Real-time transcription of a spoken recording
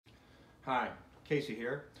Hi, Casey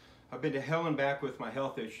here. I've been to hell and back with my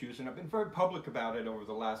health issues, and I've been very public about it over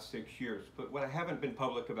the last 6 years. But what I haven't been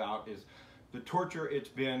public about is the torture it's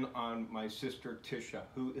been on my sister Tisha,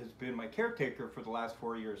 who has been my caretaker for the last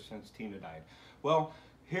 4 years since Tina died. Well,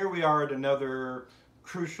 here we are at another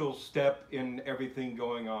crucial step in everything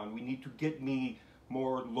going on. We need to get me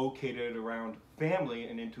more located around family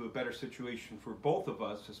and into a better situation for both of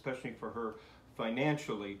us, especially for her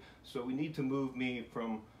financially. So we need to move me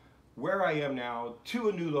from where I am now to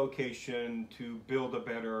a new location to build a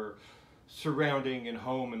better surrounding and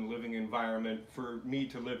home and living environment for me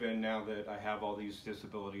to live in now that I have all these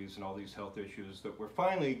disabilities and all these health issues that we're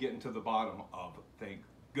finally getting to the bottom of, thank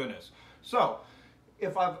goodness. So,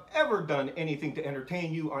 if I've ever done anything to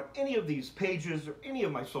entertain you on any of these pages or any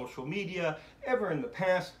of my social media ever in the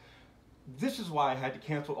past, this is why I had to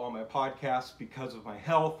cancel all my podcasts because of my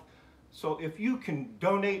health. So if you can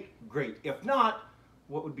donate, great. If not,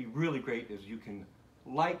 what would be really great is you can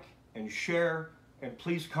like and share, and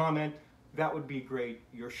please comment. That would be great.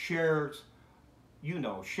 Your shares, you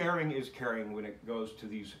know, sharing is caring when it goes to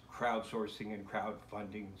these crowdsourcing and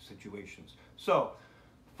crowdfunding situations. So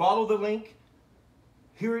follow the link.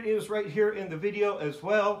 Here it is right here in the video as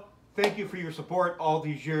well. Thank you for your support all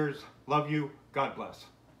these years. Love you. God bless.